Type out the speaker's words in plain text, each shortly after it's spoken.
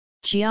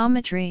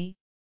Geometry,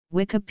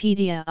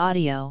 Wikipedia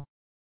audio.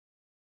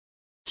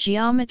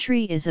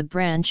 Geometry is a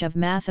branch of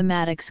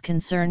mathematics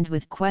concerned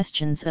with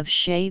questions of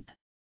shape,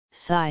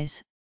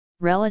 size,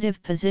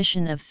 relative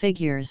position of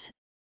figures,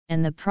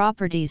 and the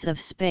properties of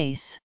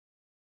space.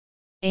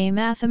 A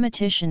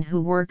mathematician who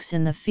works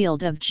in the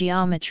field of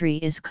geometry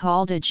is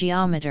called a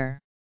geometer.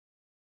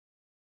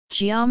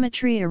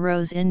 Geometry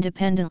arose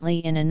independently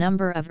in a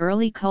number of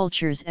early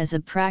cultures as a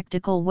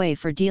practical way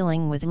for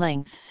dealing with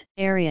lengths,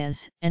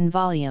 areas, and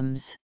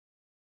volumes.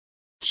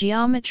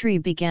 Geometry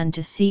began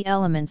to see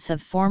elements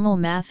of formal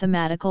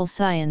mathematical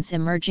science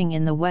emerging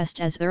in the West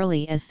as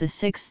early as the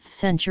 6th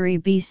century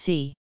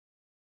BC.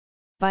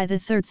 By the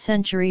 3rd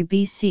century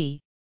BC,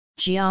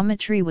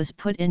 geometry was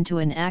put into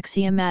an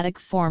axiomatic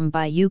form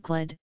by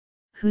Euclid,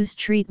 whose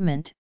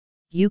treatment,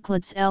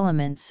 Euclid's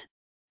Elements,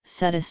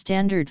 set a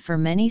standard for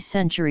many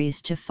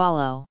centuries to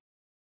follow.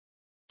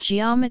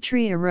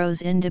 Geometry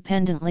arose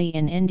independently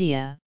in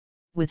India,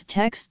 with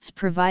texts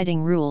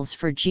providing rules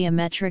for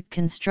geometric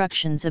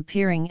constructions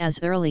appearing as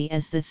early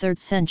as the 3rd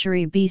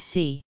century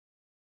BC.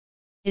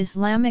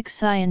 Islamic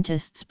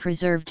scientists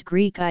preserved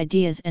Greek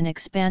ideas and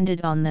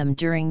expanded on them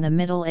during the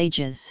Middle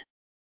Ages.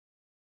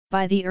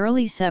 By the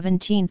early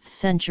 17th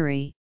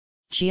century,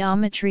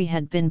 geometry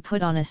had been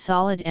put on a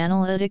solid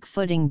analytic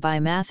footing by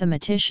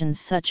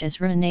mathematicians such as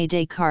René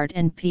Descartes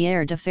and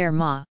Pierre de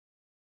Fermat.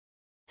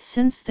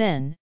 Since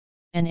then,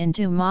 and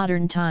into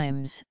modern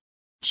times,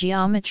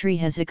 geometry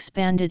has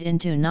expanded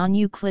into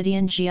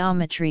non-Euclidean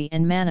geometry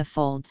and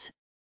manifolds,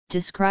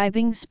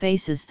 describing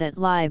spaces that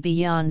lie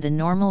beyond the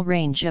normal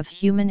range of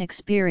human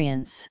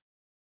experience.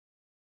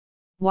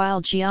 While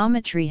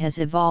geometry has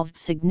evolved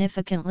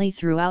significantly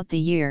throughout the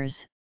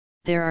years,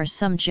 there are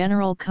some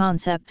general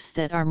concepts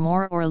that are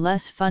more or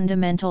less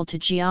fundamental to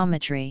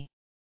geometry.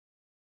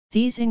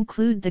 These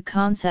include the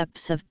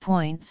concepts of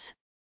points,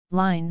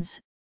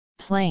 lines,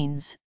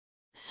 planes,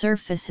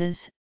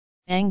 surfaces,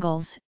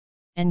 angles,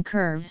 and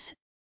curves,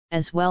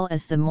 as well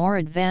as the more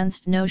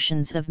advanced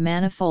notions of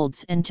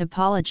manifolds and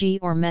topology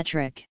or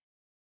metric.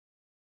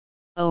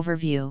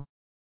 Overview.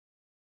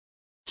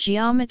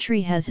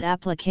 Geometry has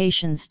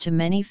applications to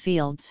many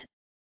fields,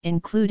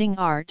 including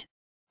art,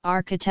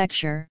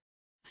 architecture,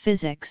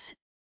 physics,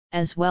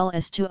 as well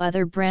as to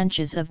other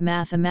branches of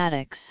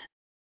mathematics.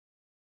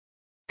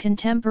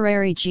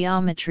 Contemporary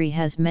geometry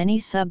has many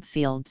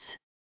subfields.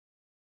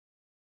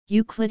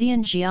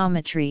 Euclidean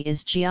geometry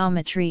is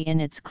geometry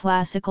in its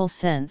classical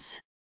sense.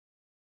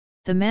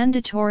 The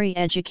mandatory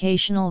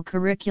educational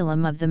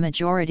curriculum of the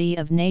majority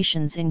of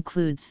nations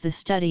includes the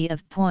study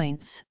of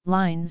points,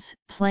 lines,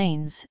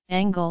 planes,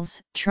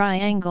 angles,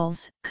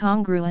 triangles,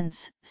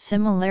 congruence,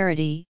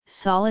 similarity,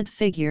 solid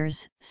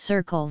figures,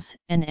 circles,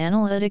 and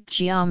analytic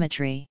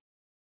geometry.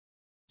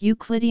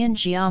 Euclidean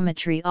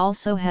geometry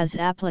also has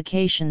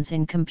applications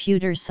in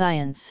computer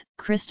science,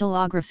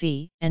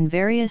 crystallography, and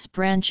various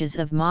branches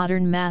of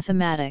modern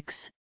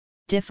mathematics.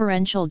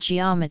 Differential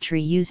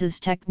geometry uses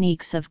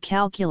techniques of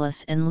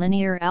calculus and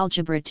linear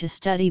algebra to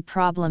study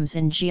problems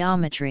in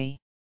geometry.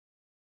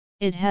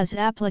 It has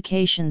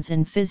applications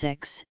in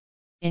physics,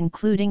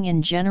 including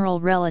in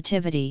general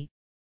relativity.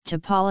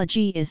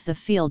 Topology is the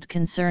field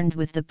concerned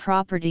with the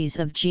properties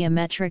of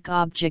geometric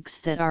objects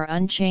that are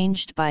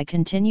unchanged by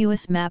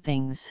continuous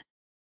mappings.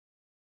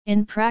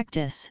 In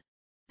practice,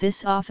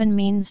 this often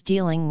means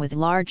dealing with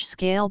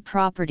large-scale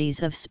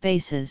properties of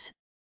spaces,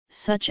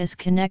 such as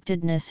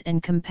connectedness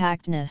and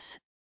compactness.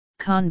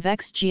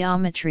 Convex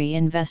geometry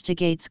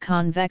investigates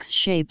convex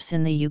shapes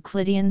in the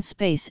Euclidean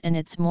space and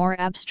its more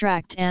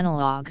abstract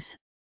analogues,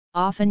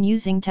 often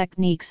using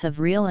techniques of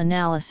real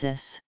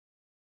analysis.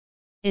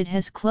 It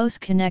has close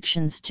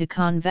connections to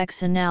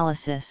convex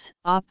analysis,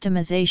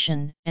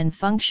 optimization, and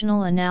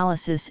functional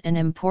analysis and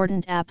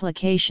important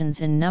applications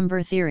in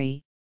number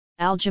theory.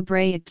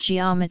 Algebraic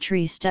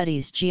geometry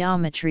studies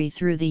geometry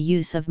through the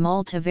use of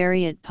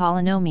multivariate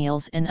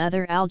polynomials and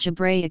other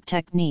algebraic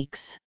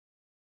techniques.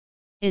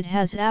 It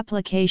has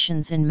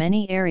applications in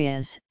many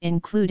areas,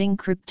 including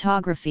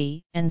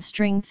cryptography and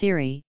string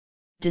theory.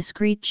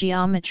 Discrete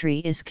geometry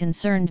is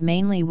concerned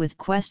mainly with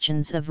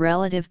questions of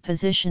relative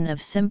position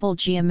of simple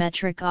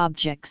geometric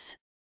objects,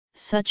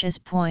 such as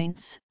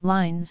points,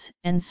 lines,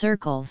 and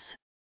circles.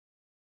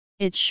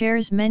 It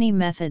shares many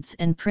methods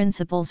and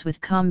principles with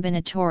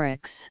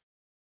combinatorics.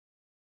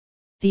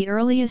 The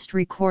earliest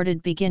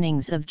recorded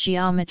beginnings of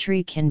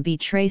geometry can be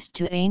traced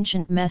to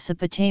ancient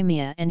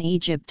Mesopotamia and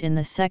Egypt in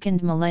the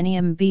 2nd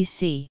millennium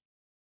BC.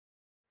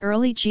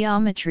 Early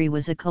geometry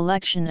was a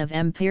collection of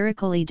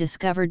empirically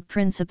discovered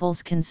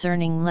principles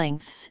concerning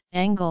lengths,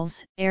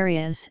 angles,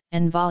 areas,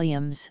 and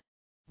volumes,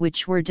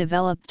 which were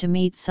developed to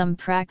meet some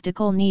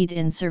practical need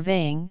in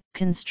surveying,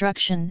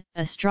 construction,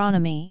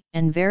 astronomy,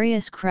 and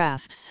various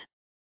crafts.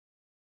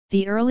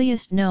 The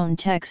earliest known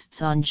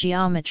texts on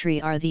geometry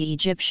are the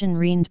Egyptian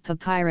Rhind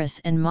papyrus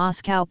and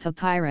Moscow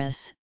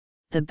papyrus,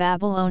 the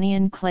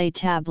Babylonian clay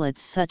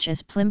tablets such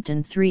as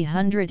Plimpton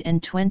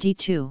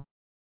 322.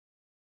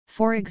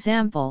 For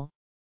example,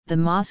 the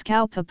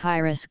Moscow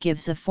Papyrus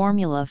gives a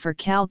formula for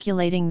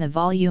calculating the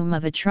volume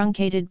of a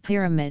truncated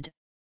pyramid,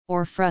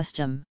 or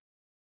frustum.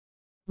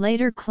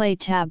 Later clay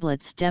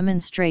tablets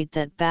demonstrate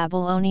that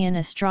Babylonian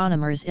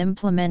astronomers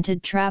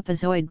implemented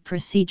trapezoid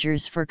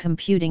procedures for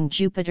computing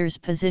Jupiter's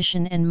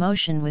position and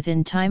motion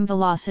within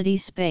time-velocity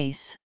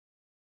space.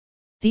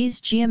 These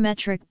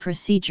geometric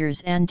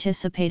procedures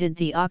anticipated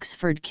the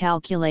Oxford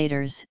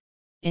calculators,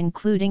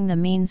 including the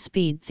mean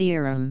speed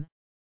theorem,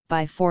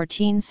 by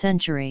 14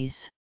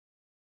 centuries.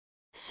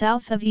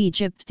 South of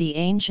Egypt, the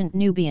ancient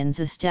Nubians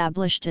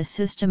established a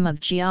system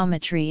of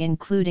geometry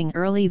including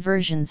early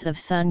versions of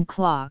sun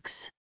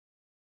clocks.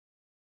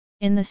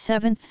 In the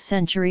 7th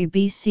century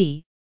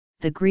BC,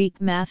 the Greek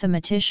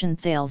mathematician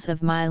Thales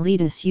of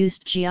Miletus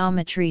used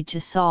geometry to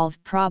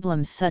solve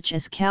problems such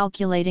as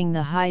calculating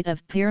the height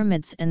of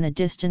pyramids and the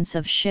distance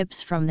of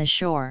ships from the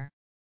shore.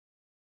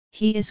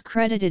 He is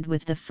credited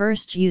with the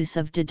first use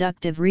of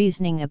deductive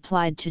reasoning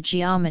applied to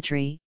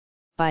geometry,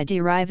 by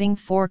deriving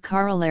 4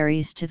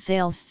 corollaries to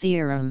Thales'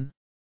 theorem.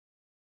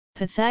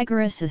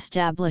 Pythagoras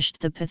established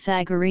the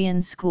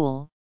Pythagorean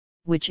school,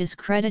 which is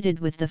credited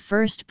with the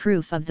first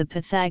proof of the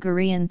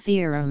Pythagorean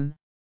theorem,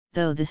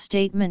 though the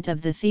statement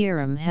of the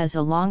theorem has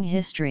a long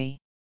history.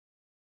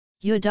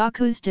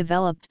 Eudoxus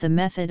developed the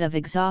method of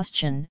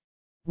exhaustion,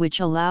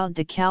 which allowed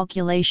the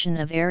calculation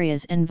of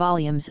areas and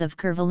volumes of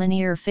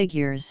curvilinear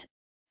figures,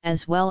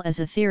 as well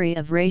as a theory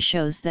of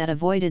ratios that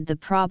avoided the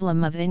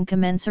problem of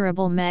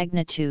incommensurable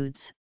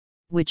magnitudes,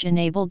 which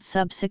enabled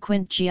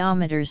subsequent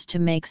geometers to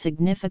make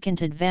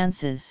significant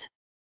advances.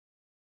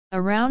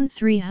 Around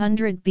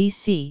 300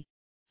 BC,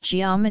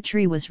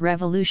 geometry was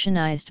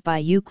revolutionized by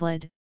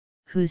Euclid,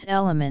 whose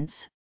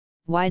Elements,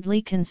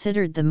 widely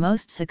considered the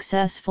most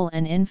successful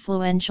and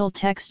influential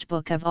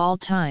textbook of all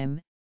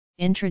time,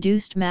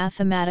 introduced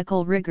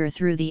mathematical rigor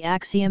through the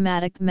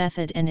axiomatic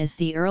method and is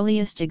the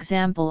earliest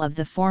example of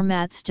the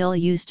format still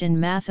used in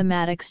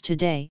mathematics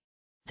today,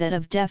 that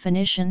of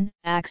definition,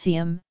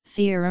 axiom,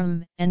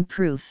 theorem, and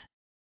proof.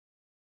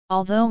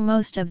 Although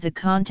most of the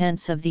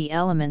contents of the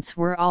Elements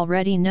were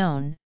already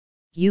known,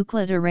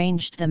 Euclid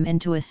arranged them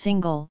into a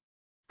single,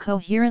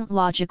 coherent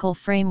logical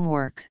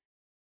framework.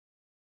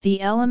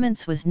 The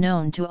Elements was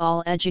known to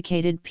all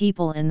educated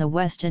people in the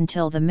West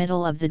until the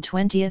middle of the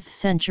 20th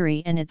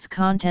century, and its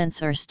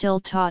contents are still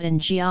taught in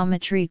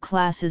geometry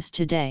classes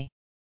today.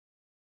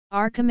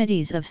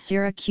 Archimedes of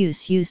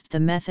Syracuse used the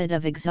method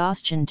of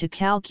exhaustion to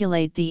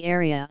calculate the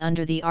area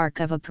under the arc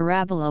of a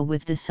parabola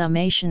with the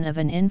summation of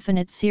an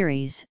infinite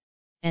series,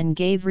 and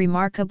gave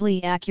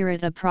remarkably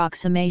accurate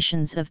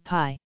approximations of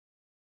pi.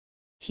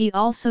 He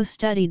also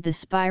studied the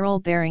spiral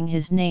bearing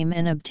his name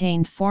and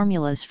obtained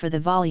formulas for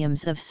the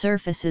volumes of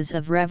surfaces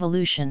of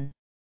revolution.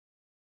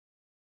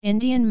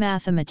 Indian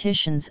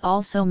mathematicians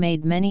also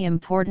made many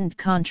important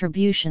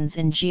contributions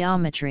in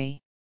geometry.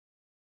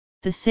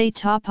 The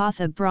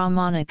Satapatha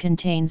Brahmana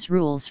contains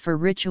rules for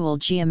ritual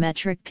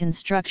geometric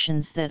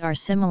constructions that are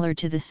similar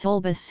to the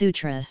Sulba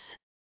Sutras.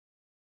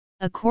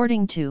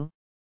 According to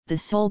the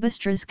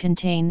Sulbastras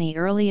contain the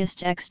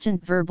earliest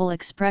extant verbal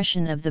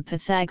expression of the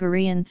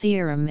Pythagorean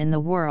theorem in the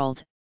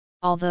world,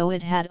 although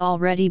it had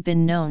already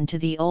been known to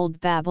the Old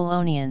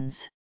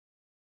Babylonians.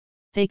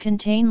 They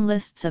contain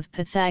lists of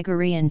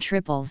Pythagorean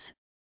triples,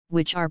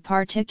 which are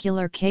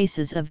particular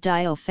cases of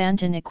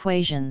Diophantine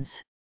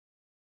equations.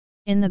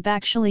 In the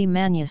Bakshali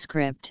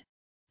manuscript,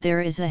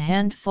 there is a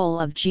handful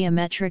of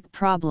geometric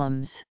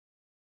problems.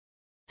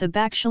 The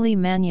Bakshali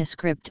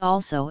manuscript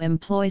also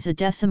employs a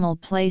decimal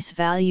place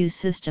value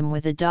system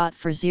with a dot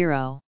for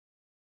 0.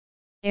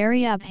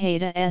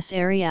 Aryabhata's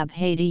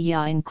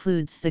Aryabhatiya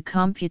includes the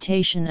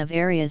computation of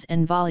areas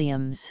and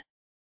volumes.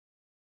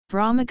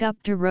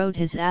 Brahmagupta wrote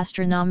his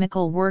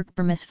astronomical work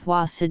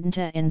Brahmasvha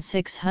Siddhanta in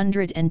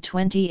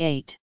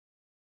 628.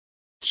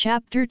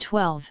 Chapter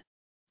 12,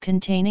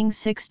 containing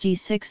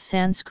 66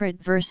 Sanskrit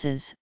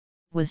verses,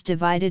 was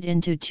divided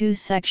into 2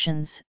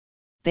 sections: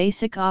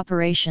 Basic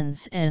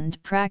Operations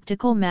and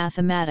Practical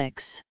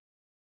Mathematics.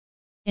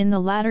 In the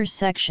latter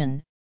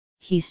section,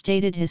 he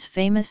stated his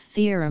famous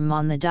theorem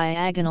on the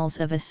diagonals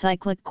of a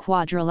cyclic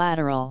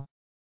quadrilateral.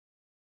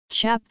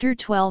 Chapter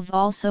 12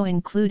 also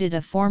included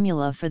a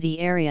formula for the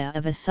area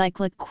of a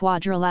cyclic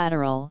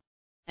quadrilateral,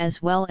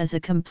 as well as a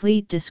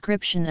complete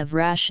description of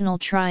rational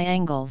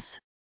triangles.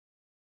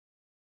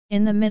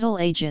 In the Middle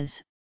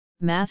Ages,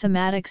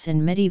 mathematics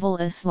in medieval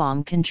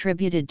Islam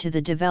contributed to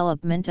the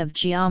development of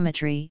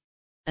geometry,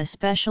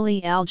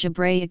 especially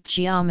algebraic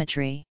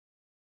geometry.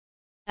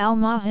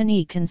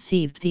 Al-Mahani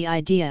conceived the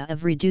idea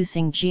of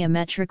reducing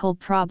geometrical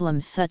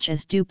problems such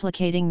as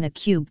duplicating the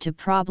cube to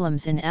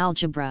problems in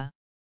algebra.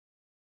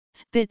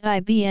 Thbit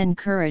ibn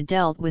Qura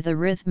dealt with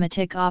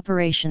arithmetic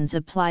operations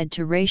applied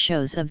to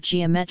ratios of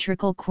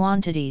geometrical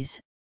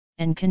quantities,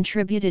 and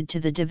contributed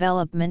to the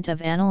development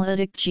of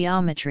analytic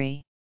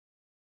geometry.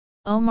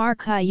 Omar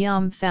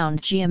Khayyam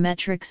found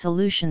geometric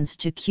solutions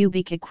to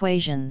cubic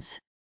equations.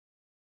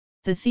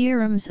 The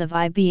theorems of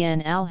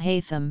Ibn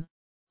al-Haytham,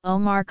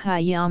 Omar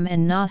Khayyam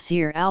and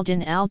Nasir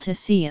al-Din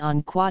al-Tasi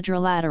on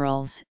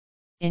quadrilaterals,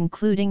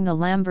 including the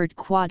Lambert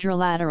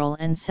quadrilateral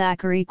and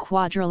Zachary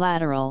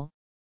quadrilateral,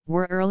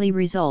 were early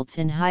results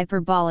in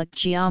hyperbolic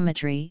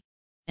geometry,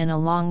 and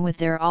along with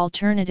their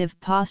alternative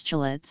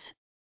postulates,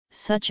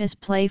 such as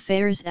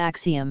Playfair's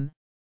axiom,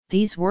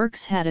 these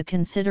works had a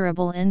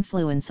considerable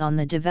influence on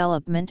the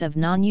development of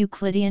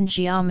non-Euclidean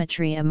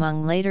geometry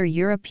among later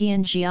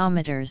European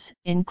geometers,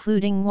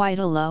 including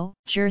Wojtyła,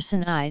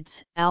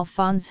 Gersonides,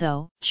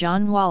 Alfonso,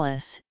 John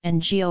Wallis,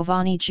 and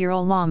Giovanni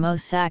Girolamo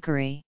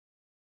Zachary.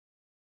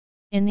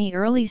 In the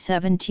early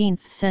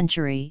 17th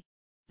century,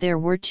 there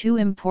were two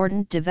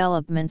important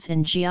developments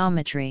in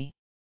geometry.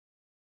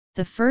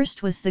 The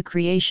first was the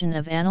creation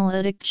of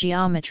analytic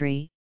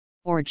geometry,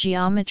 or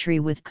geometry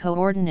with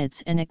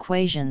coordinates and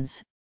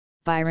equations,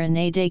 by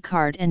René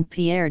Descartes and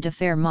Pierre de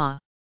Fermat.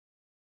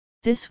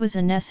 This was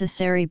a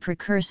necessary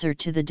precursor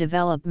to the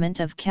development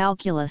of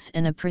calculus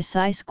and a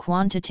precise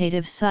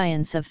quantitative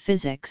science of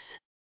physics.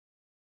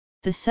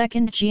 The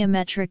second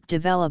geometric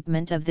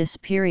development of this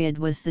period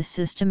was the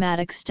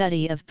systematic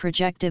study of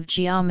projective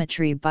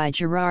geometry by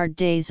Gerard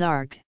des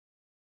Arcs.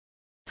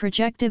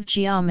 Projective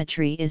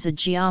geometry is a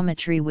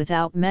geometry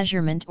without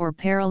measurement or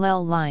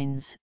parallel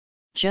lines,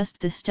 just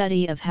the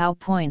study of how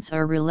points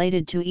are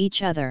related to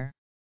each other.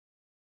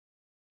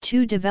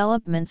 Two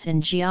developments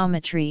in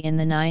geometry in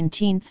the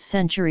 19th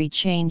century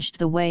changed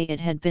the way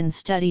it had been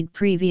studied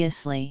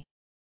previously.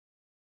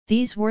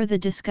 These were the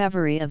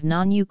discovery of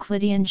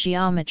non-Euclidean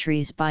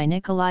geometries by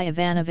Nikolai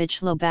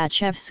Ivanovich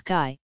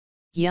Lobachevsky,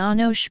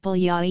 János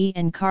Bolyai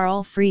and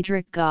Carl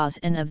Friedrich Gauss,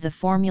 and of the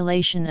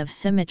formulation of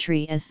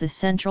symmetry as the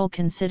central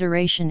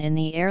consideration in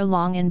the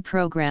Erlangen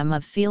program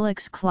of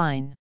Felix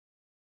Klein.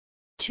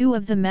 Two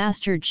of the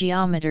master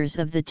geometers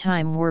of the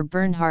time were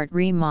Bernhard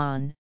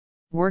Riemann,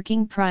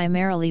 working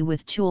primarily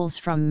with tools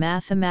from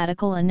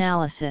mathematical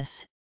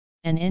analysis,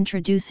 and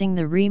introducing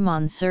the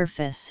Riemann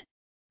surface,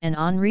 and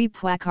Henri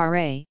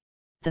Poincaré,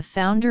 the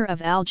founder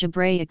of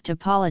algebraic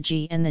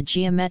topology and the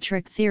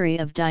geometric theory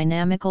of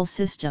dynamical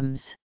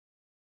systems.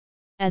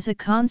 As a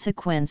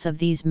consequence of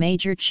these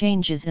major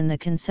changes in the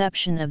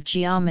conception of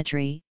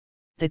geometry,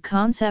 the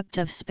concept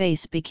of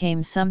space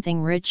became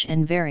something rich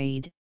and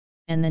varied,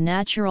 and the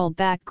natural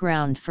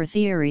background for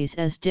theories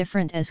as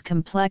different as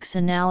complex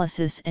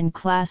analysis and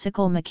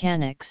classical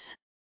mechanics.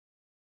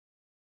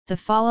 The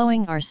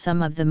following are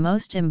some of the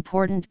most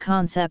important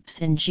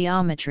concepts in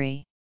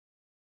geometry.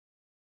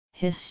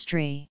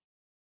 History.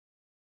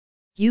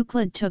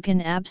 Euclid took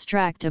an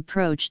abstract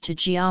approach to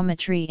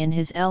geometry in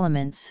his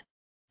Elements,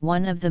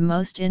 one of the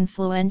most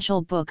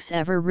influential books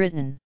ever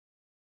written.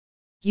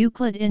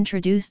 Euclid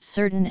introduced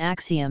certain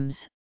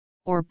axioms,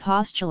 or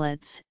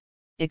postulates,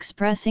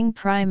 expressing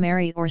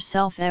primary or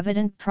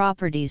self-evident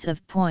properties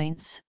of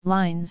points,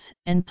 lines,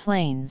 and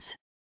planes.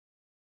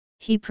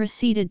 He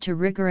proceeded to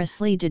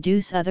rigorously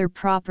deduce other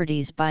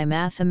properties by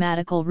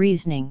mathematical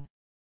reasoning.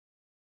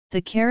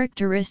 The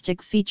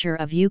characteristic feature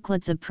of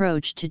Euclid's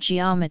approach to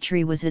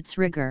geometry was its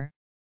rigor,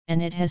 and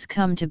it has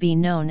come to be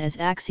known as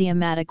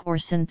axiomatic or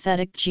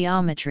synthetic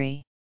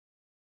geometry.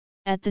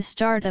 At the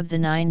start of the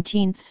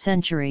 19th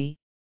century,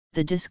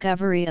 the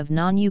discovery of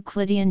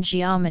non-Euclidean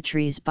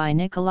geometries by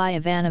Nikolai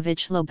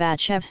Ivanovich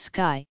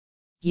Lobachevsky,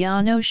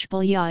 János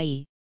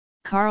Bolyai,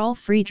 Carl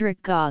Friedrich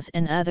Gauss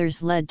and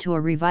others led to a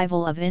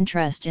revival of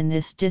interest in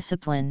this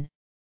discipline,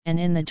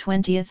 and in the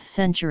 20th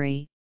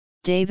century,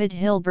 David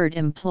Hilbert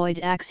employed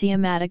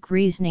axiomatic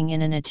reasoning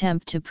in an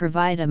attempt to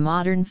provide a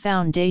modern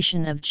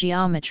foundation of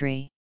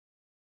geometry.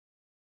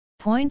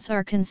 Points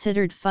are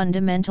considered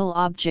fundamental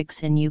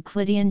objects in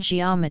Euclidean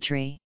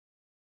geometry.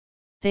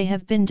 They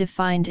have been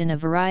defined in a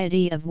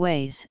variety of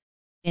ways,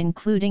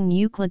 including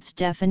Euclid's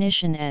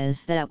definition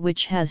as that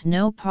which has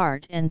no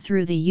part and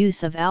through the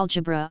use of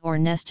algebra or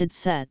nested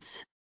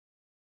sets.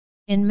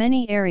 In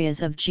many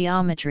areas of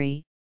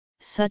geometry,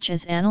 such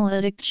as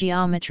analytic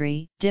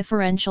geometry,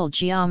 differential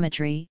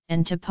geometry,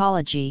 and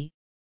topology,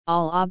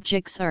 all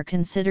objects are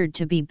considered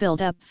to be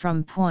built up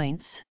from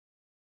points.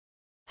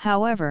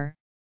 However,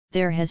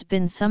 there has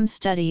been some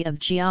study of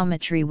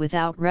geometry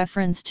without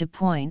reference to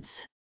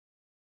points.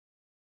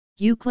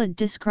 Euclid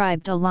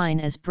described a line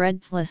as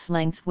breadthless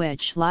length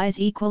which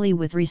lies equally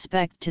with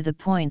respect to the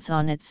points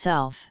on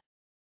itself.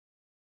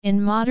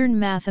 In modern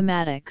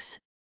mathematics,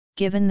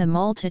 given the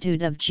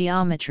multitude of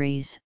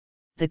geometries,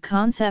 the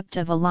concept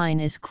of a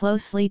line is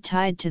closely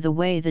tied to the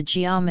way the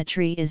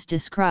geometry is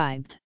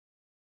described.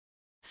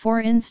 For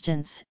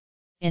instance,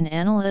 in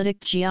analytic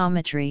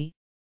geometry,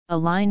 a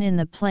line in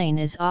the plane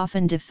is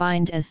often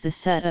defined as the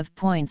set of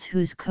points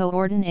whose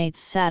coordinates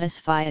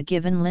satisfy a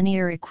given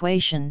linear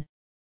equation,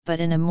 but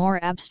in a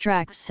more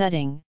abstract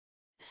setting,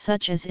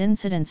 such as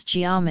incidence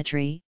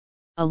geometry,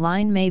 a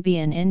line may be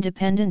an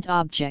independent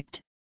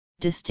object,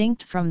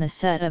 distinct from the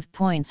set of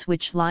points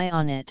which lie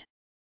on it.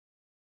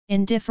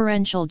 In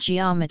differential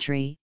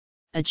geometry,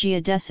 a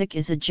geodesic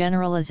is a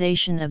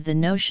generalization of the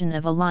notion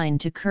of a line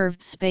to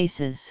curved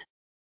spaces.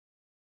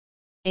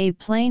 A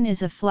plane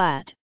is a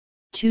flat,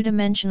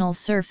 two-dimensional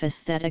surface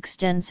that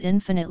extends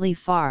infinitely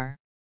far.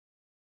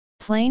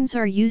 Planes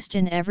are used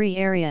in every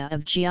area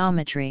of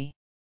geometry.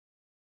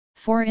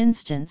 For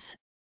instance,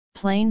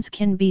 planes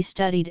can be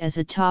studied as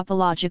a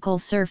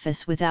topological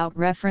surface without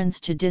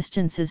reference to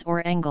distances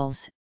or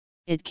angles.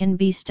 It can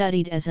be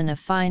studied as an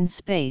affine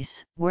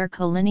space, where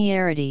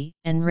collinearity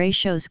and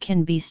ratios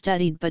can be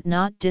studied but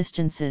not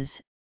distances.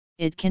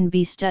 It can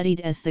be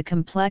studied as the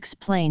complex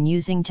plane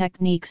using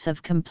techniques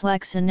of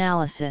complex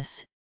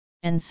analysis,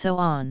 and so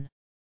on.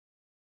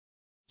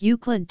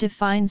 Euclid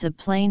defines a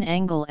plane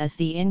angle as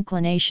the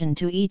inclination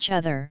to each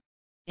other,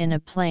 in a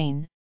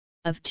plane,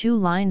 of two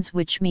lines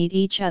which meet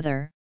each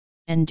other,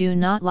 and do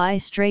not lie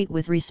straight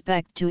with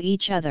respect to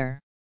each other.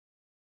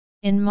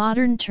 In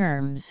modern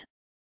terms,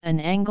 an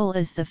angle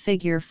is the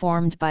figure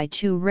formed by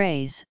two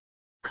rays,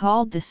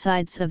 called the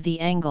sides of the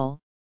angle,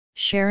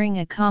 sharing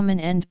a common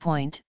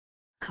endpoint,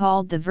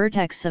 called the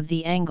vertex of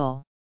the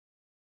angle.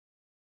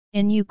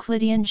 In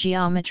Euclidean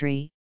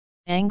geometry,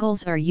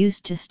 angles are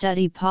used to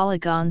study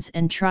polygons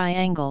and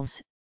triangles,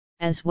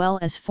 as well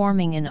as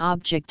forming an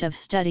object of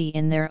study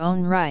in their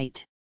own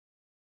right.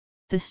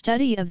 The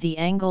study of the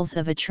angles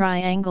of a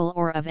triangle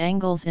or of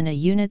angles in a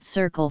unit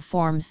circle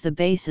forms the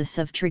basis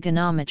of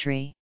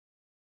trigonometry.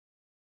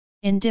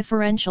 In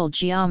differential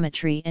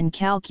geometry and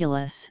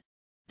calculus,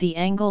 the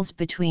angles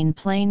between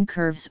plane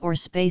curves or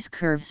space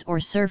curves or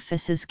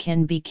surfaces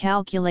can be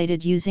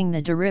calculated using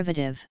the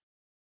derivative.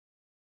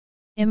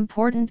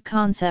 Important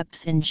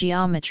concepts in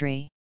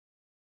geometry.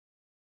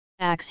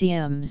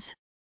 Axioms.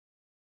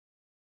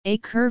 A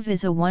curve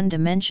is a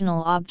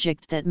one-dimensional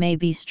object that may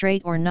be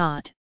straight or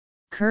not.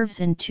 Curves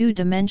in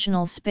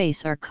two-dimensional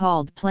space are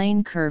called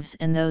plane curves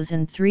and those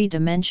in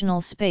three-dimensional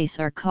space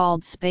are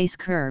called space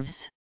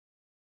curves.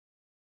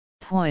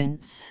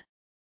 Points.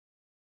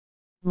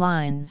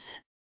 Lines.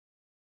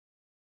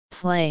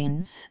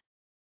 Planes.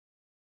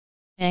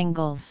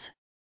 Angles.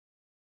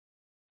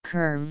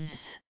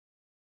 Curves.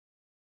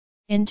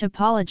 In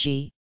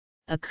topology,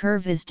 a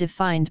curve is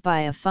defined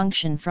by a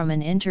function from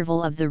an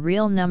interval of the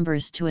real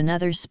numbers to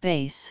another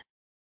space.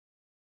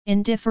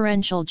 In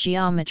differential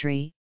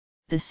geometry,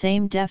 the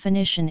same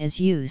definition is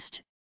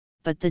used,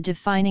 but the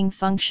defining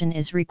function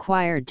is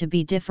required to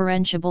be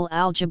differentiable.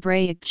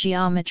 Algebraic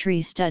geometry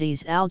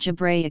studies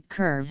algebraic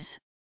curves,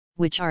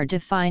 which are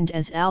defined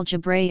as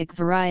algebraic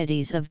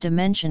varieties of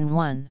dimension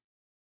 1.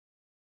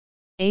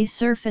 A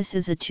surface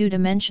is a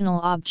two-dimensional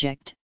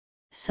object,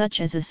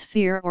 such as a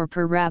sphere or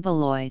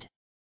paraboloid.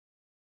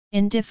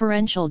 In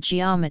differential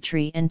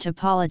geometry and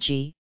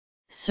topology,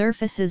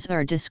 surfaces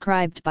are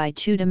described by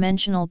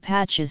two-dimensional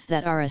patches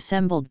that are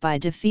assembled by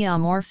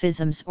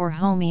diffeomorphisms or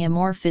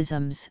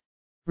homeomorphisms,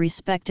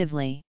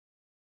 respectively.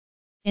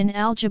 In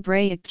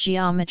algebraic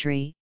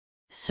geometry,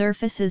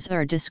 surfaces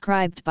are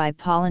described by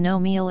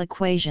polynomial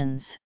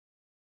equations.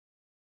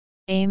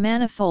 A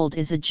manifold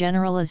is a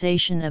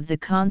generalization of the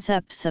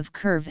concepts of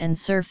curve and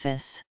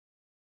surface.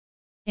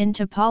 In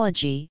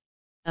topology,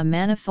 a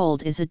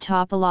manifold is a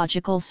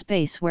topological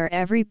space where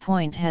every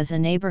point has a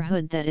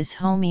neighborhood that is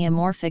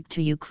homeomorphic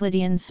to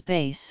Euclidean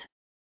space.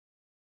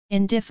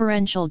 In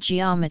differential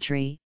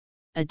geometry,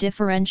 a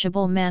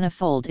differentiable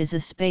manifold is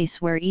a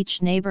space where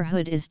each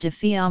neighborhood is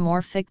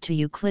diffeomorphic to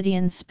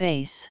Euclidean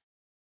space.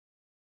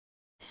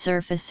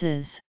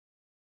 Surfaces.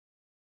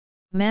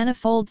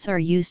 Manifolds are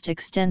used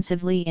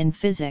extensively in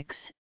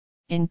physics,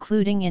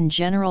 including in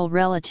general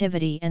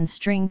relativity and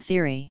string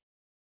theory.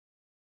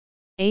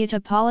 A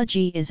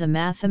topology is a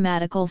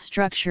mathematical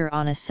structure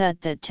on a set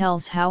that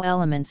tells how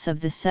elements of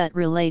the set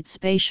relate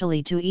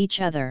spatially to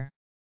each other.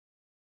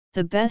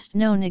 The best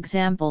known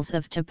examples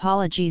of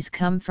topologies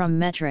come from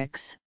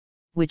metrics,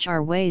 which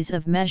are ways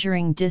of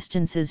measuring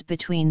distances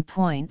between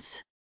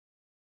points.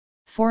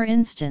 For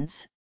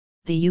instance,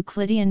 the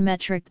Euclidean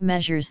metric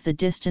measures the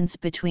distance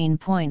between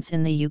points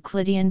in the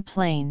Euclidean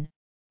plane,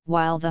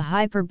 while the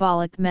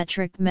hyperbolic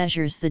metric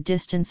measures the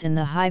distance in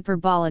the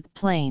hyperbolic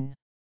plane.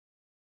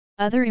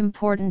 Other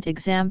important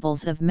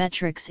examples of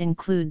metrics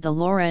include the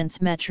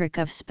Lorentz metric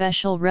of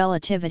special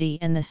relativity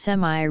and the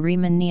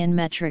semi-Riemannian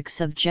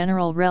metrics of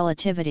general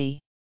relativity.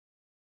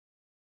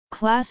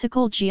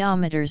 Classical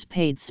geometers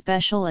paid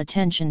special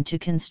attention to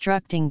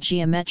constructing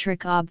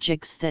geometric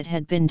objects that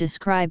had been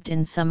described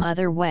in some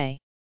other way.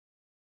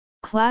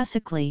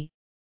 Classically,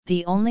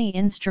 the only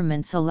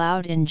instruments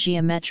allowed in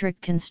geometric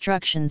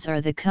constructions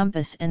are the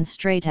compass and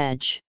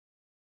straightedge.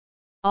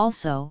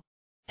 Also,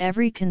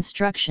 every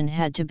construction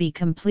had to be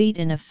complete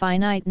in a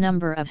finite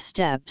number of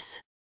steps.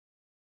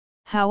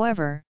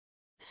 However,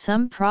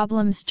 some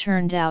problems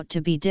turned out to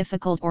be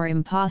difficult or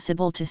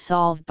impossible to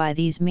solve by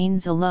these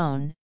means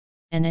alone,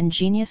 and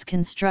ingenious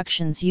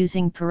constructions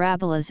using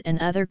parabolas and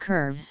other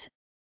curves,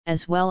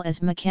 as well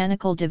as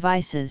mechanical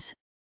devices,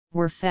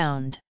 were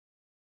found.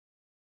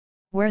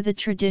 Where the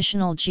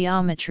traditional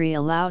geometry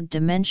allowed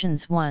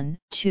dimensions 1,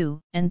 2,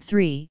 and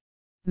 3,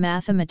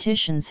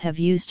 mathematicians have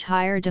used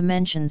higher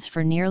dimensions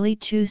for nearly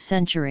 2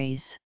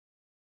 centuries.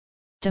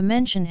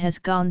 Dimension has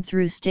gone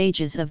through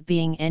stages of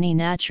being any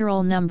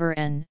natural number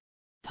n,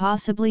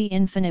 possibly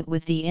infinite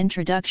with the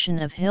introduction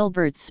of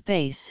Hilbert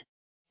space,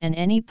 and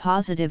any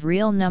positive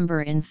real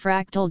number in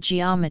fractal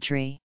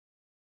geometry.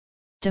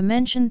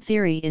 Dimension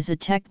theory is a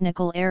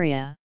technical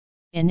area,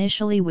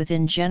 initially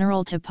within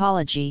general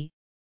topology,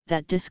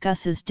 that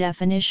discusses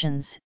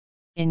definitions.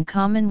 In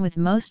common with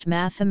most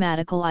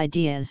mathematical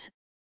ideas,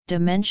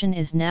 dimension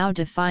is now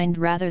defined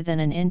rather than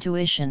an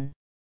intuition.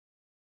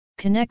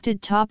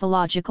 Connected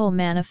topological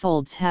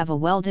manifolds have a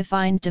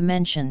well-defined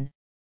dimension.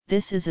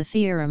 This is a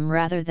theorem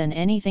rather than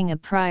anything a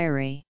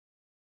priori.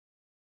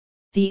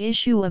 The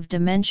issue of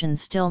dimension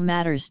still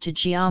matters to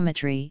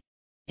geometry,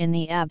 in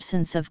the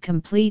absence of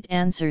complete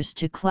answers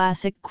to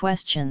classic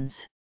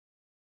questions.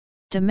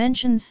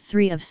 Dimensions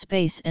 3 of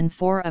space and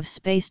 4 of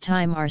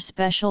spacetime are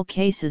special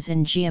cases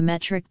in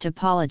geometric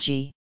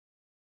topology.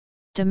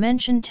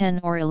 Dimension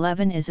 10 or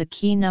 11 is a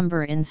key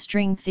number in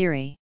string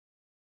theory.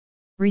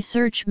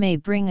 Research may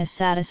bring a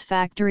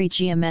satisfactory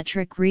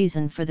geometric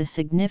reason for the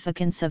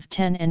significance of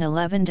 10 and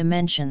 11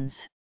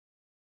 dimensions.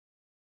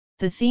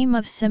 The theme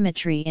of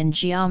symmetry in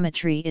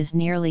geometry is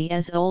nearly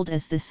as old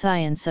as the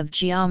science of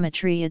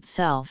geometry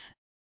itself.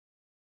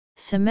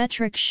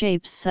 Symmetric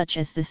shapes such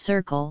as the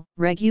circle,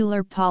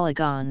 regular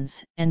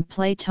polygons, and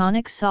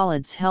Platonic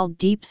solids held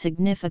deep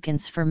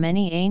significance for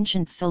many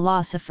ancient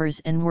philosophers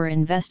and were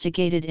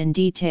investigated in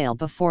detail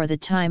before the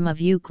time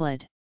of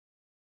Euclid.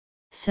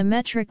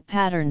 Symmetric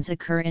patterns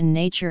occur in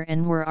nature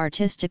and were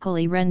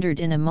artistically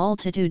rendered in a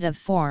multitude of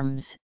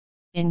forms,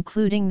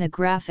 including the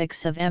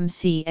graphics of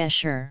M.C.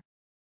 Escher.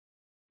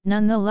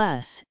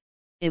 Nonetheless,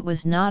 it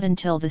was not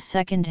until the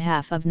second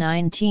half of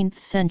 19th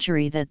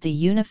century that the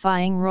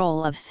unifying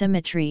role of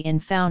symmetry in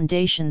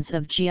foundations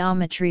of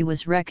geometry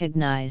was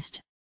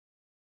recognized.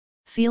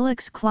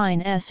 Felix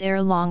Klein's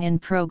Erlangen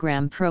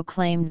program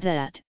proclaimed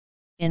that,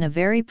 in a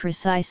very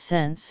precise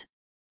sense,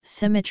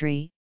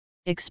 symmetry,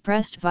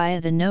 expressed via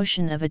the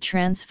notion of a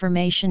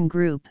transformation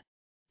group,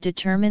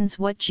 determines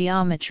what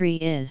geometry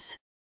is.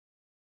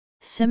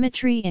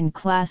 Symmetry in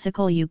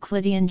classical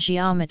Euclidean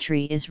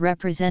geometry is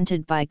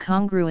represented by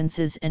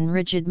congruences and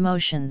rigid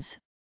motions,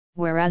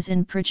 whereas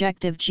in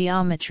projective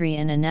geometry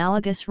an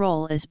analogous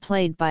role is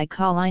played by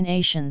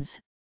collineations,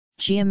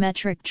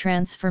 geometric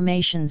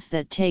transformations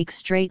that take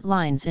straight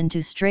lines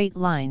into straight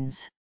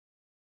lines.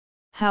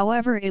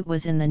 However, it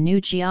was in the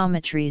new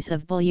geometries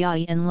of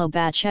Bolyai and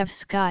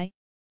Lobachevsky,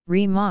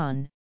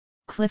 Riemann,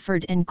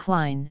 Clifford and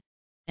Klein,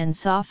 and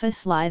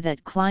Sophus-Lie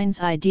that Klein's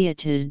idea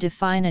to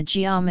define a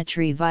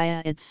geometry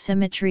via its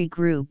symmetry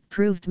group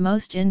proved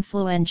most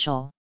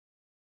influential.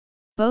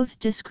 Both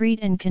discrete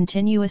and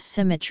continuous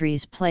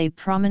symmetries play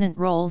prominent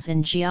roles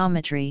in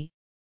geometry,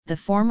 the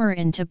former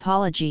in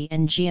topology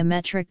and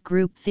geometric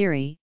group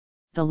theory,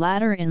 the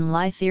latter in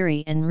Lie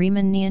theory and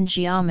Riemannian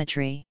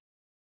geometry.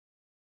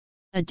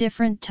 A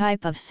different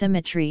type of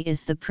symmetry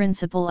is the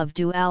principle of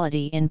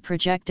duality in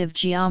projective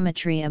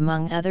geometry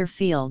among other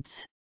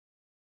fields.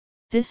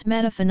 This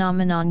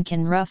metaphenomenon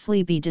can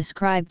roughly be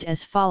described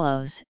as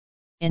follows: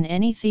 in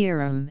any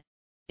theorem,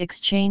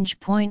 exchange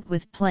point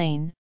with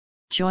plane,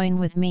 join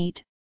with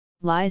meet,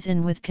 lies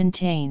in with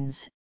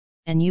contains,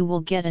 and you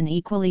will get an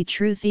equally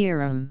true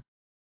theorem.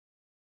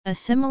 A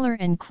similar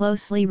and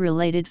closely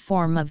related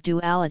form of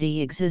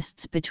duality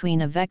exists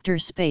between a vector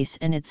space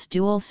and its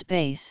dual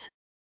space.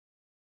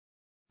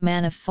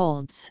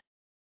 Manifolds.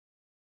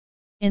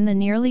 In the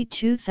nearly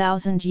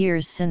 2,000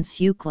 years since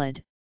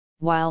Euclid,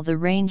 while the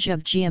range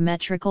of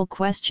geometrical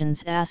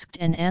questions asked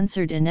and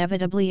answered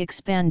inevitably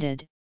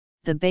expanded,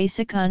 the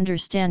basic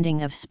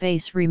understanding of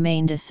space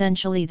remained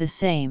essentially the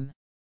same.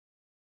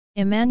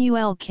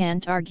 Immanuel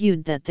Kant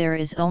argued that there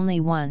is only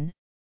one,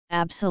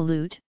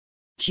 absolute,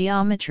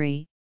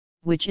 geometry,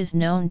 which is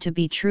known to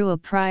be true a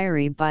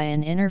priori by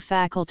an inner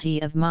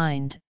faculty of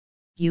mind.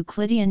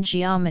 Euclidean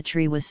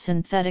geometry was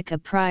synthetic a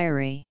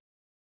priori.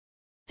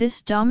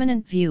 This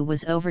dominant view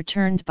was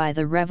overturned by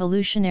the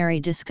revolutionary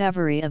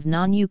discovery of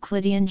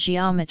non-Euclidean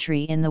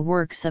geometry in the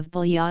works of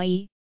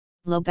Bolyai,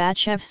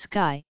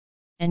 Lobachevsky,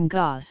 and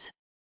Gauss.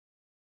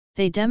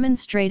 They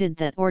demonstrated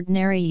that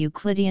ordinary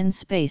Euclidean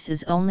space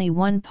is only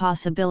one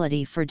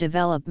possibility for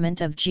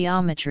development of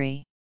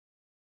geometry.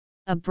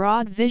 A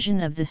broad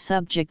vision of the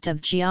subject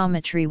of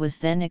geometry was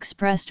then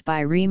expressed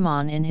by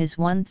Riemann in his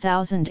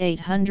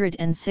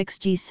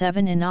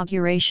 1867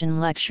 inauguration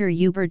lecture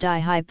Über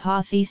die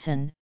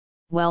Hypothesen,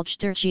 Welche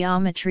der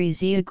Geometrie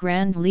sehr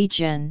Grand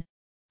liegen,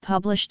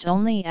 published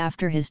only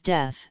after his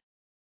death.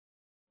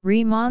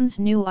 Riemann's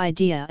new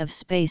idea of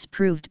space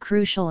proved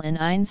crucial in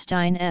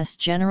Einstein's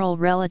general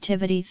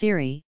relativity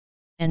theory,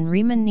 and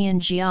Riemannian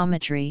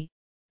geometry,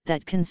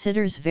 that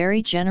considers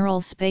very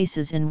general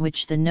spaces in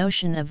which the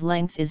notion of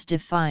length is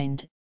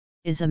defined,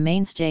 is a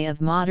mainstay of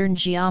modern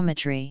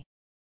geometry.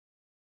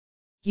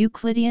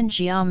 Euclidean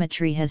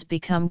geometry has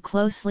become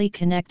closely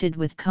connected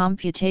with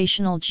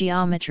computational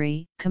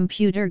geometry,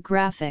 computer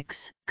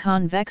graphics,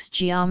 convex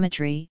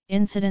geometry,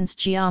 incidence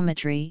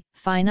geometry,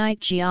 finite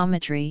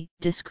geometry,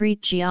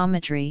 discrete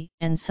geometry,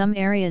 and some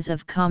areas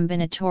of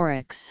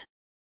combinatorics.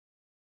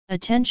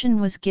 Attention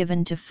was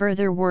given to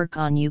further work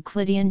on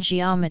Euclidean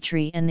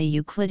geometry and the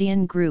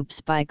Euclidean groups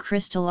by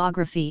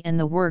crystallography and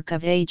the work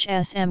of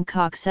H.S.M.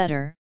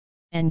 Coxeter,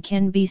 and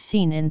can be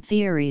seen in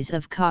theories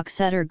of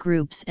Coxeter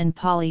groups and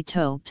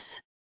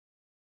polytopes.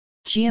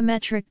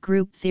 Geometric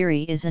group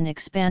theory is an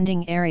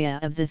expanding area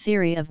of the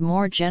theory of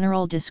more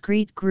general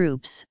discrete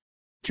groups,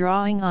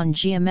 drawing on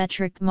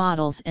geometric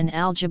models and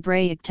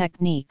algebraic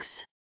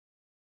techniques.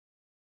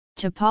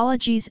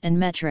 Topologies and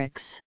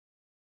metrics.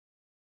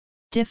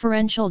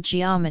 Differential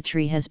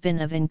geometry has been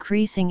of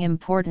increasing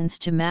importance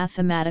to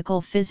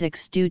mathematical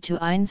physics due to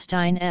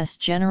Einstein's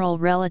general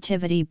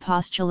relativity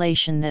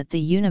postulation that the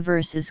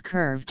universe is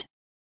curved.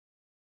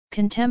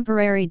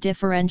 Contemporary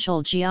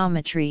differential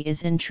geometry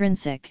is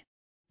intrinsic,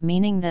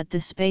 meaning that the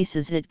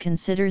spaces it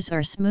considers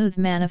are smooth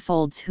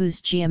manifolds whose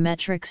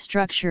geometric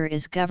structure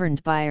is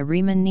governed by a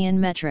Riemannian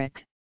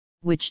metric,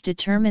 which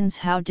determines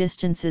how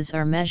distances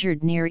are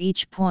measured near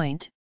each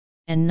point,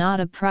 and not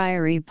a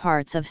priori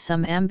parts of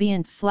some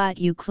ambient flat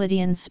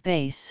Euclidean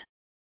space.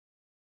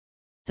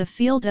 The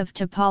field of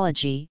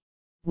topology,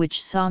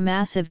 which saw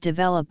massive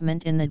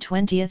development in the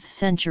 20th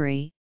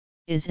century,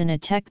 is in a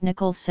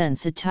technical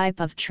sense a type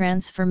of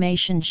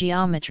transformation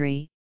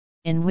geometry,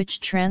 in which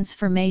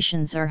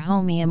transformations are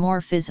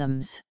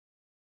homeomorphisms.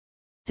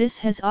 This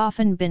has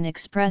often been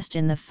expressed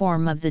in the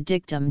form of the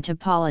dictum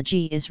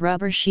topology is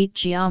rubber sheet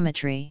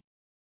geometry.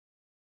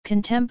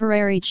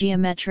 Contemporary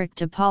geometric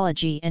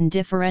topology and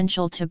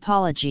differential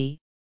topology,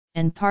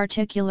 and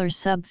particular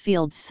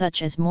subfields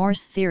such as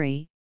Morse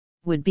theory,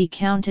 would be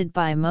counted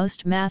by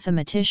most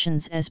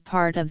mathematicians as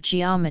part of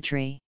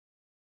geometry.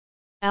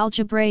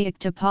 Algebraic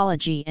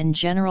topology and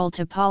general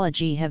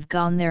topology have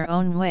gone their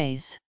own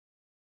ways.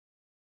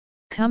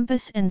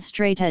 Compass and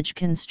straightedge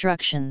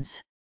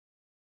constructions.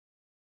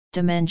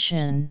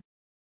 Dimension.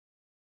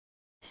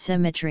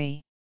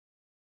 Symmetry.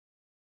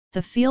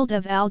 The field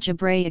of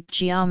algebraic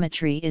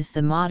geometry is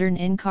the modern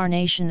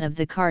incarnation of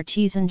the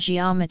Cartesian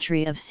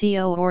geometry of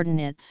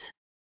coordinates.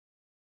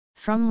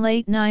 From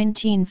late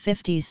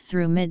 1950s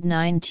through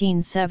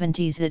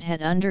mid-1970s it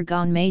had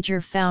undergone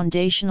major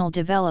foundational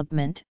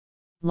development,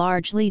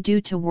 largely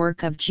due to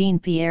work of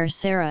Jean-Pierre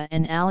Serre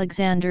and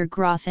Alexander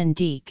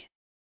Grothendieck.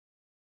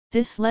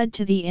 This led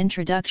to the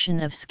introduction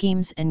of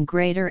schemes and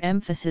greater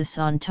emphasis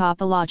on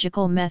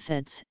topological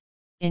methods,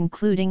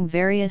 including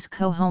various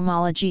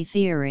cohomology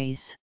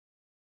theories.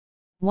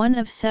 One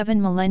of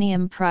 7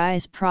 Millennium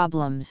Prize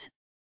problems,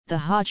 the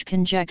Hodge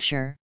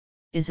conjecture,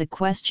 is a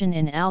question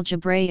in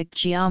algebraic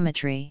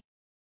geometry.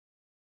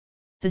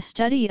 The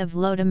study of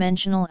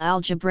low-dimensional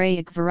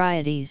algebraic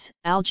varieties,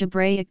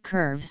 algebraic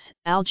curves,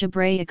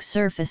 algebraic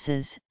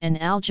surfaces,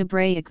 and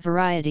algebraic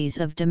varieties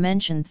of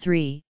dimension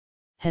 3,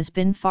 has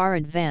been far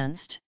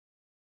advanced.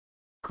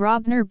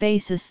 Grobner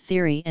basis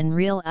theory and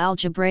real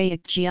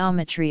algebraic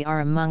geometry are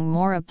among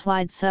more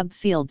applied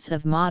subfields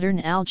of modern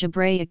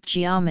algebraic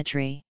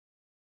geometry.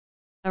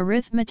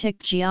 Arithmetic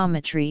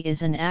geometry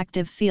is an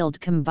active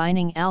field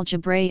combining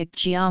algebraic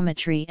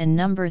geometry and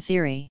number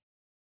theory.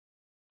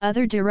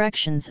 Other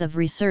directions of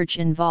research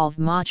involve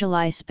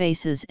moduli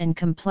spaces and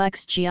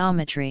complex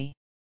geometry.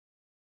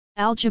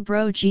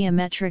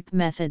 Algebrogeometric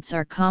methods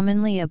are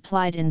commonly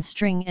applied in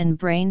string and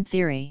brane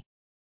theory.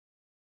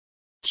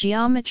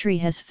 Geometry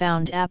has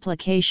found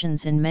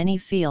applications in many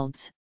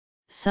fields,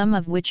 some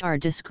of which are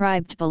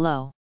described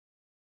below.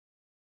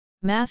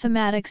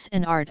 Mathematics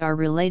and art are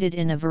related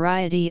in a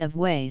variety of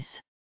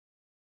ways.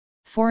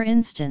 For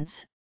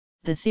instance,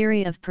 the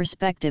theory of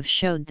perspective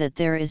showed that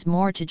there is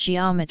more to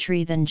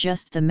geometry than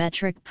just the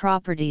metric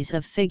properties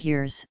of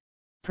figures.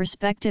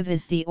 Perspective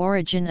is the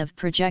origin of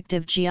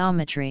projective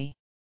geometry.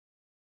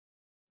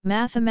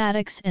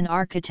 Mathematics and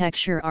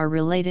architecture are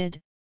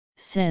related,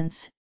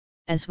 since,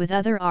 as with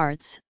other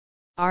arts,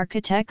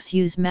 architects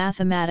use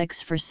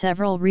mathematics for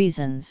several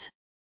reasons.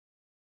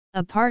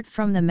 Apart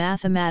from the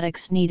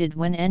mathematics needed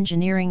when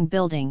engineering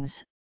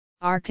buildings,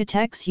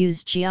 architects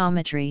use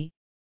geometry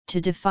to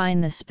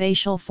define the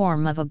spatial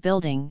form of a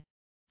building,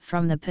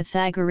 from the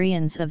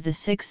Pythagoreans of the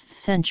 6th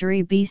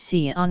century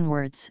BC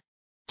onwards,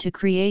 to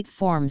create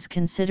forms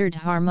considered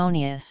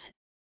harmonious,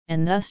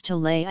 and thus to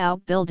lay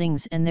out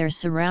buildings and their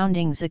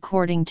surroundings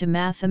according to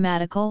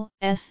mathematical,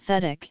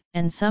 aesthetic,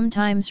 and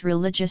sometimes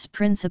religious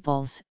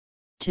principles,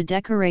 to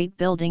decorate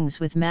buildings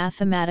with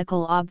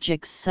mathematical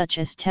objects such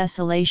as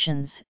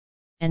tessellations,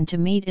 and to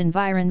meet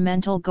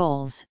environmental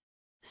goals,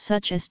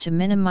 such as to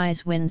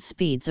minimize wind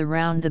speeds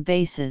around the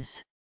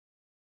bases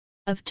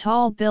of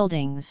tall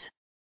buildings.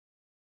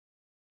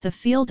 The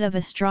field of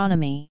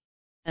astronomy,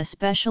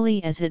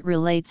 especially as it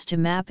relates to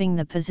mapping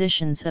the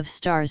positions of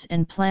stars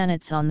and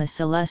planets on the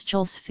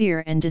celestial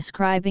sphere and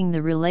describing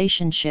the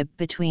relationship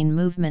between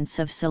movements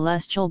of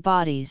celestial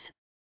bodies,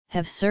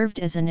 have served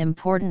as an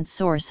important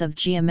source of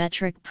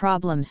geometric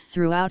problems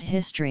throughout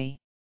history.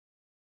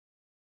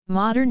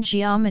 Modern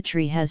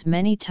geometry has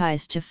many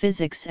ties to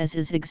physics, as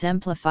is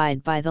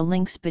exemplified by the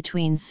links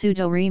between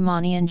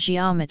pseudo-Riemannian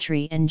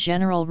geometry and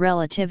general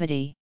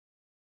relativity.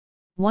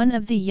 One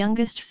of the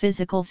youngest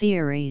physical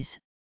theories,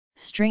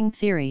 string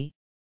theory,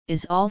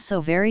 is also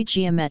very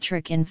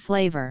geometric in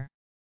flavor.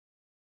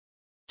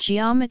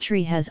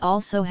 Geometry has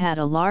also had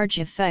a large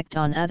effect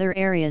on other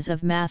areas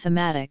of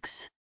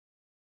mathematics.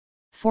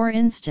 For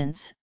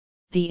instance,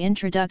 the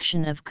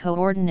introduction of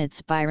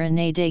coordinates by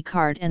René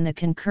Descartes and the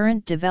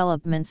concurrent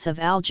developments of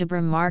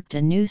algebra marked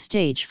a new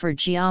stage for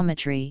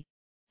geometry,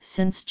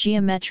 since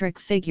geometric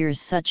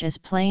figures such as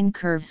plane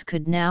curves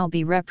could now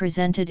be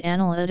represented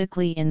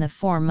analytically in the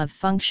form of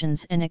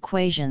functions and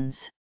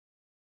equations.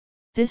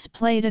 This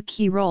played a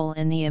key role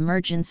in the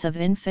emergence of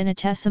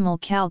infinitesimal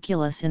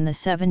calculus in the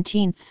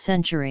 17th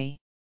century.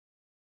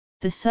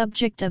 The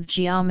subject of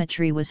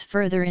geometry was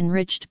further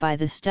enriched by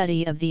the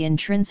study of the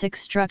intrinsic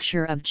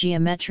structure of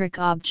geometric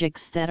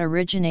objects that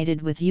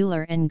originated with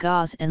Euler and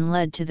Gauss and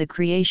led to the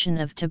creation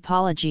of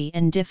topology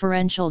and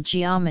differential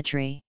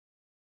geometry.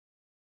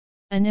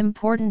 An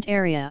important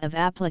area of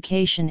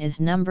application is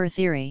number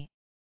theory.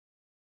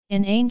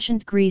 In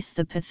ancient Greece,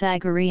 the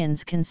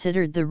Pythagoreans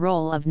considered the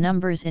role of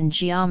numbers in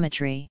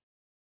geometry.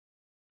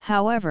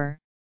 However,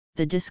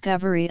 the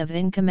discovery of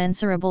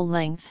incommensurable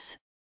lengths,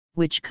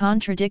 which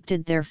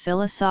contradicted their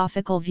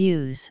philosophical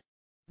views,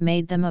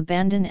 made them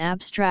abandon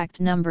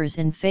abstract numbers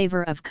in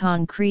favor of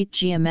concrete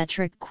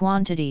geometric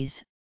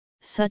quantities,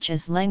 such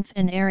as length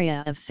and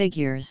area of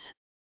figures.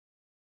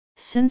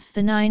 Since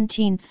the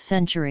 19th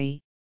century,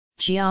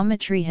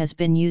 geometry has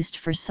been used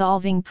for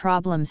solving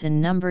problems in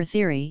number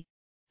theory,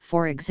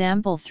 for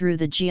example through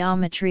the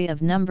geometry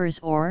of numbers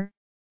or,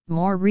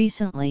 more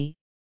recently,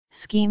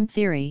 scheme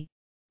theory,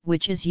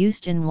 which is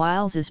used in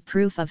Wiles's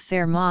proof of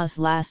Fermat's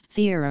last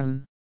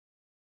theorem.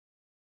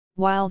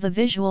 While the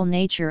visual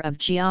nature of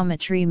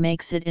geometry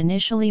makes it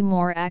initially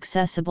more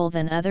accessible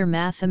than other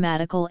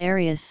mathematical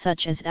areas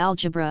such as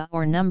algebra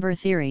or number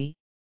theory,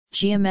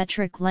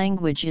 geometric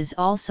language is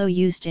also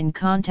used in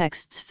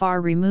contexts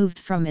far removed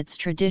from its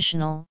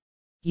traditional,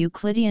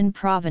 Euclidean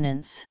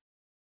provenance.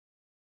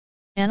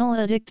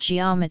 Analytic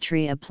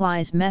geometry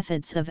applies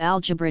methods of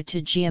algebra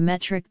to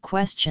geometric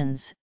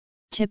questions,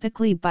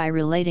 typically by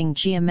relating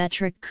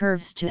geometric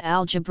curves to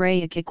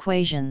algebraic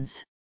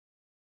equations.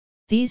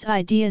 These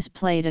ideas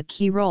played a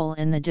key role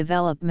in the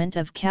development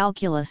of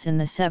calculus in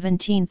the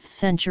 17th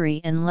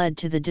century and led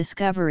to the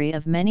discovery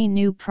of many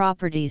new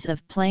properties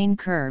of plane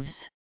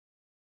curves.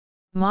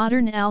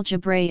 Modern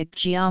algebraic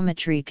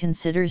geometry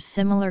considers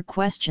similar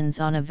questions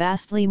on a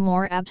vastly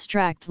more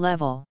abstract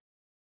level.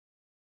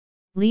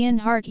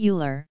 Leonhard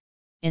Euler,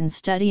 in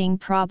studying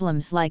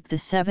problems like the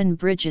 7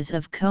 bridges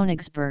of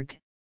Königsberg,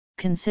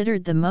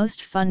 considered the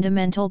most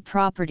fundamental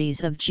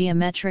properties of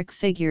geometric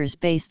figures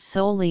based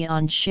solely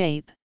on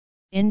shape,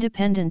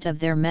 independent of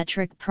their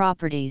metric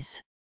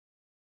properties.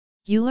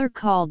 Euler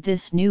called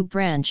this new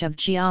branch of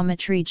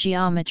geometry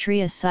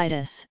geometria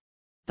situs,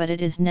 but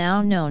it is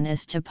now known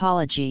as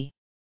topology.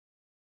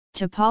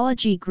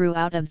 Topology grew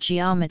out of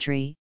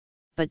geometry,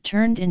 but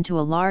turned into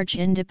a large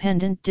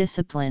independent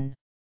discipline.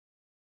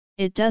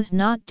 It does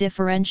not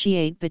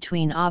differentiate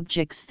between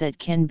objects that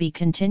can be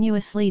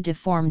continuously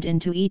deformed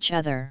into each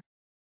other.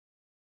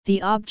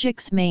 The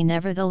objects may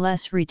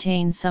nevertheless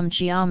retain some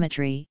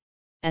geometry,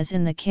 as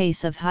in the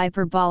case of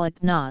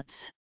hyperbolic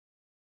knots.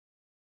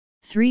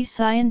 3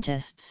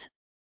 scientists,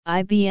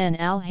 Ibn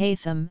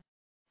al-Haytham,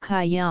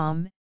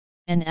 Khayyam,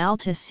 and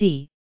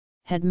Al-Tasi,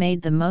 had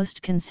made the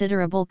most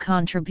considerable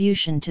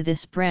contribution to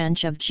this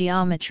branch of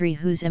geometry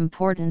whose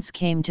importance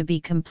came to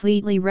be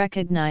completely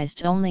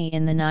recognized only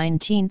in the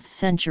 19th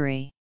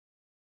century.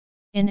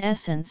 In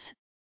essence,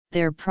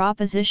 their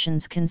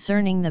propositions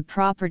concerning the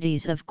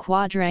properties of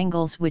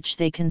quadrangles which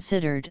they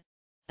considered,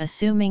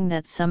 assuming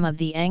that some of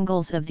the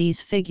angles of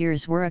these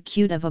figures were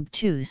acute of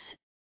obtuse,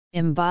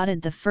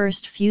 embodied the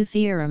first few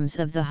theorems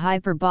of the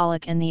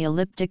hyperbolic and the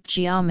elliptic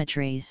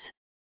geometries.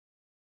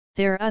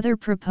 Their other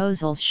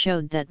proposals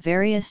showed that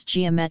various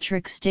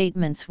geometric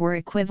statements were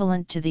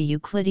equivalent to the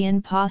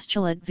Euclidean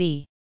postulate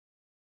V.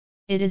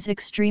 It is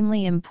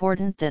extremely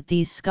important that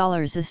these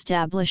scholars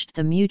established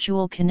the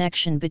mutual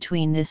connection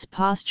between this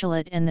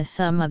postulate and the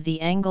sum of the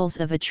angles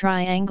of a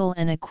triangle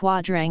and a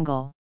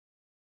quadrangle.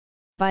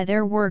 By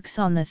their works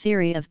on the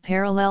theory of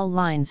parallel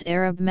lines,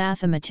 Arab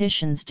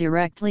mathematicians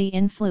directly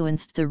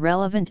influenced the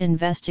relevant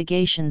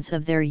investigations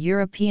of their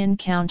European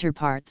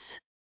counterparts.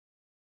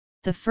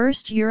 The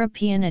first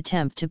European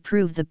attempt to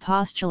prove the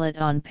postulate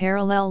on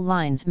parallel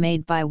lines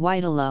made by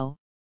Wojtyła,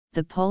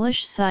 the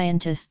Polish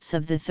scientists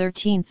of the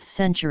 13th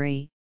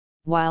century,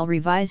 while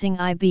revising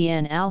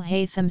Ibn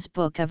al-Haytham's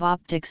Book of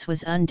Optics,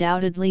 was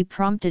undoubtedly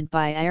prompted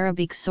by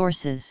Arabic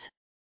sources.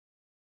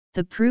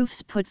 The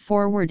proofs put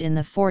forward in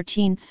the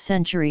 14th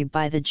century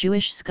by the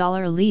Jewish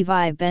scholar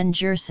Levi ben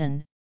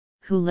Gerson,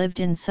 who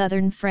lived in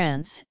southern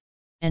France,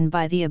 and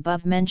by the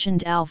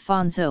above-mentioned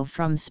Alfonso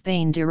from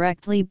Spain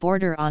directly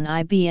border on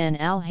Ibn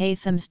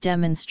al-Haytham's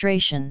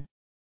demonstration.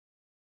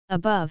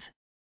 Above,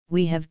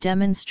 we have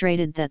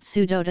demonstrated that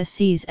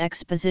Pseudotasi's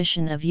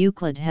exposition of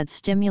Euclid had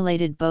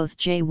stimulated both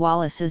J.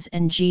 Wallace's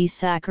and G.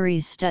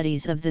 Sachary's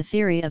studies of the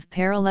theory of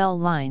parallel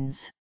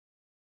lines.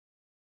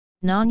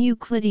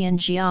 Non-Euclidean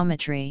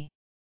geometry.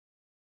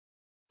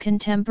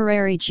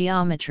 Contemporary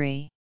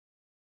geometry.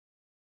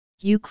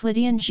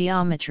 Euclidean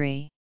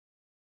geometry.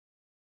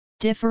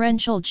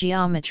 Differential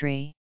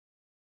geometry.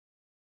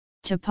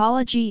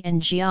 Topology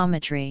and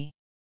geometry.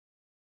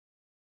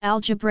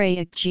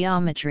 Algebraic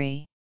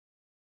geometry.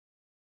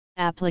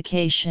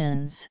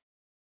 Applications: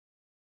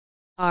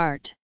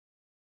 art,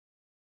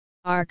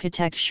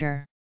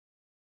 architecture,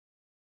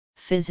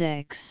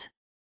 physics,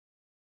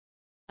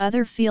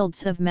 other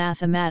fields of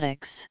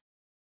mathematics,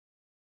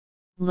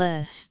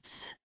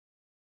 lists,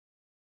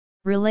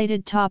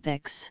 related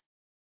topics,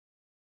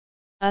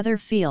 other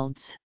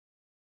fields,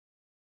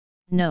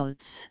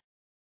 notes,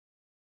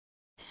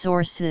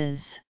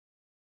 sources.